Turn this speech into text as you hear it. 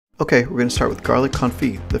Okay, we're going to start with garlic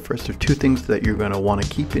confit, the first of two things that you're going to want to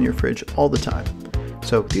keep in your fridge all the time.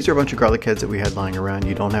 So these are a bunch of garlic heads that we had lying around.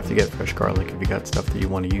 You don't have to get fresh garlic. If you got stuff that you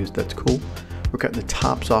want to use, that's cool. We're cutting the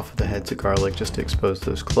tops off of the heads of garlic just to expose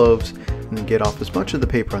those cloves and then get off as much of the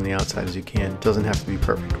paper on the outside as you can. It doesn't have to be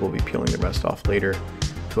perfect. We'll be peeling the rest off later.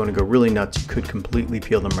 If you want to go really nuts, you could completely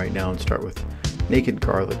peel them right now and start with naked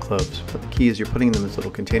garlic cloves. But the key is you're putting them in this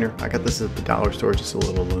little container. I got this at the dollar store, just a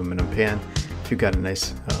little aluminum pan. If you've got a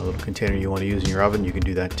nice little container you want to use in your oven, you can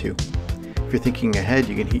do that too. If you're thinking ahead,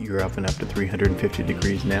 you can heat your oven up to 350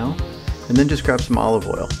 degrees now, and then just grab some olive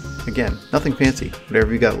oil. Again, nothing fancy.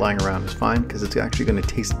 Whatever you got lying around is fine because it's actually going to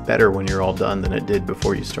taste better when you're all done than it did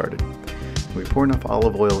before you started. We pour enough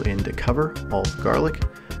olive oil in to cover all the garlic,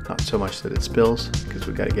 not so much that it spills because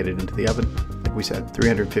we've got to get it into the oven. Like we said,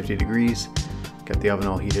 350 degrees. Got the oven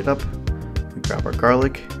all heated up. We grab our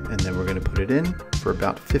garlic and then we're going to put it in for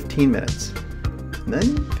about 15 minutes. And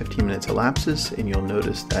then 15 minutes elapses and you'll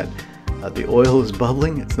notice that the oil is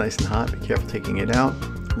bubbling. It's nice and hot. Be careful taking it out.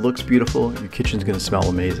 It looks beautiful. Your kitchen's going to smell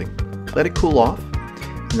amazing. Let it cool off.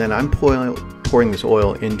 And then I'm pouring this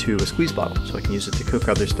oil into a squeeze bottle so I can use it to cook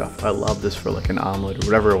other stuff. I love this for like an omelet or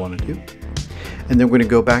whatever I want to do. And then we're going to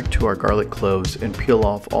go back to our garlic cloves and peel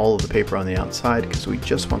off all of the paper on the outside because we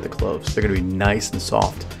just want the cloves. They're going to be nice and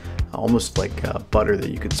soft, almost like butter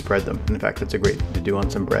that you could spread them. And in fact, that's a great thing to do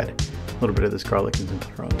on some bread. A little bit of this garlic and some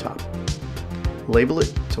butter on top. Label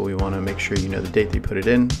it, so we want to make sure you know the date that you put it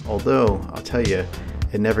in, although I'll tell you,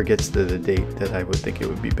 it never gets to the date that I would think it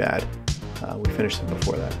would be bad. We finished them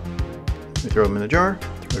before that. We throw them in the jar,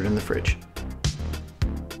 throw it in the fridge.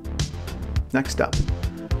 Next up,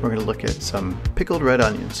 we're going to look at some pickled red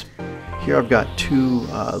onions. Here I've got two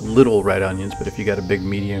little red onions, but if you got a big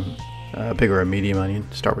or a medium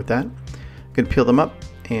onion, start with that. I'm going to peel them up,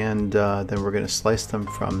 and then we're going to slice them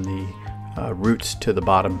from the roots to the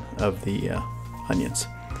bottom of the onions.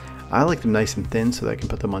 I like them nice and thin so that I can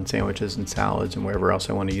put them on sandwiches and salads and wherever else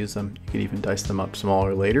I want to use them. You could even dice them up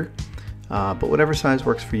smaller later, but whatever size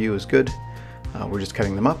works for you is good. We're just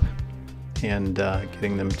cutting them up and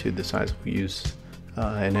getting them to the size we use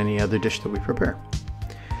in any other dish that we prepare.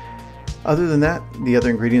 Other than that, the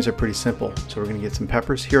other ingredients are pretty simple. So we're going to get some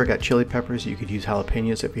peppers. Here I got chili peppers. You could use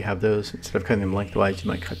jalapenos if you have those. Instead of cutting them lengthwise, you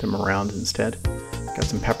might cut them around instead. Got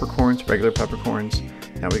some peppercorns, regular peppercorns.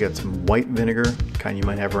 Now we got some white vinegar, kind you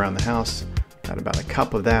might have around the house. Got about a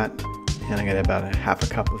cup of that, and I got about a half a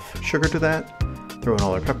cup of sugar to that. Throw in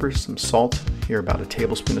all our peppers, some salt. Here about a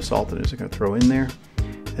tablespoon of salt that I'm just going to throw in there.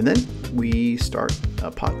 And then we start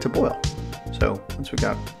a pot to boil. So once we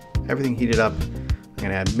got everything heated up, I'm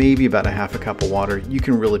going to add maybe about a half a cup of water. You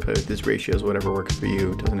can really play with these ratios, whatever works for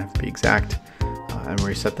you. It doesn't have to be exact. And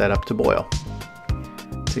we set that up to boil.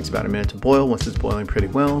 It takes about a minute to boil. Once it's boiling pretty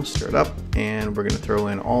well, stir it up, and we're going to throw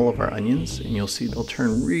in all of our onions, and you'll see they'll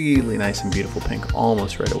turn really nice and beautiful pink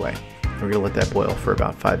almost right away. We're going to let that boil for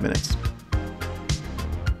about 5 minutes.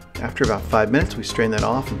 After about 5 minutes, we strain that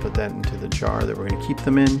off and put that into the jar that we're going to keep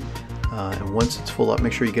them in. And once it's full up,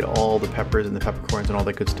 make sure you get all the peppers and the peppercorns and all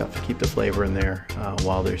that good stuff to keep the flavor in there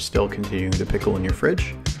while they're still continuing to pickle in your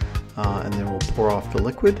fridge. And then we'll pour off the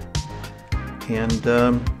liquid. And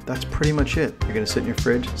that's pretty much it. They're going to sit in your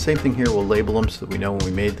fridge. Same thing here, we'll label them so that we know when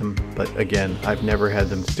we made them. But again, I've never had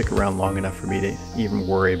them stick around long enough for me to even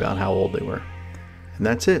worry about how old they were. And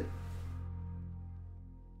that's it.